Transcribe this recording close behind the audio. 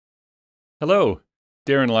Hello,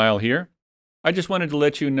 Darren Lyle here. I just wanted to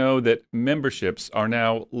let you know that memberships are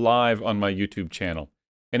now live on my YouTube channel.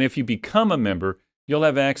 And if you become a member, you'll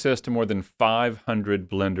have access to more than 500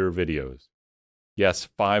 Blender videos. Yes,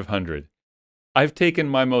 500. I've taken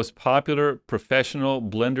my most popular professional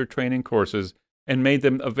Blender training courses and made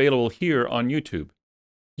them available here on YouTube.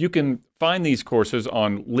 You can find these courses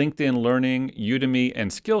on LinkedIn Learning, Udemy, and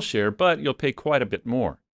Skillshare, but you'll pay quite a bit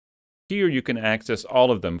more. Here you can access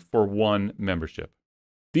all of them for one membership.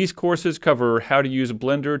 These courses cover how to use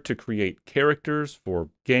Blender to create characters for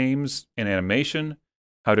games and animation,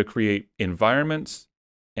 how to create environments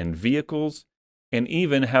and vehicles, and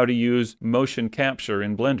even how to use motion capture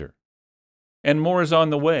in Blender. And more is on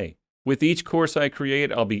the way. With each course I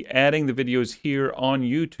create, I'll be adding the videos here on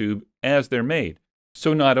YouTube as they're made.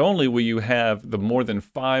 So not only will you have the more than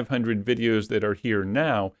 500 videos that are here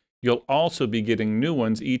now, you'll also be getting new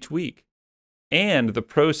ones each week. And the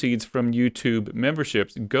proceeds from YouTube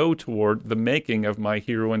memberships go toward the making of my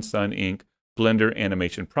Hero and Son Inc. Blender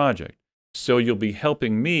animation project. So you'll be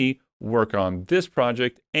helping me work on this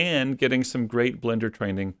project and getting some great Blender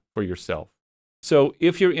training for yourself. So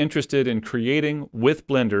if you're interested in creating with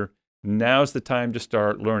Blender, now's the time to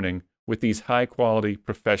start learning with these high-quality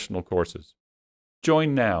professional courses.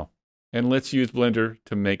 Join now, and let's use Blender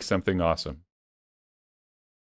to make something awesome.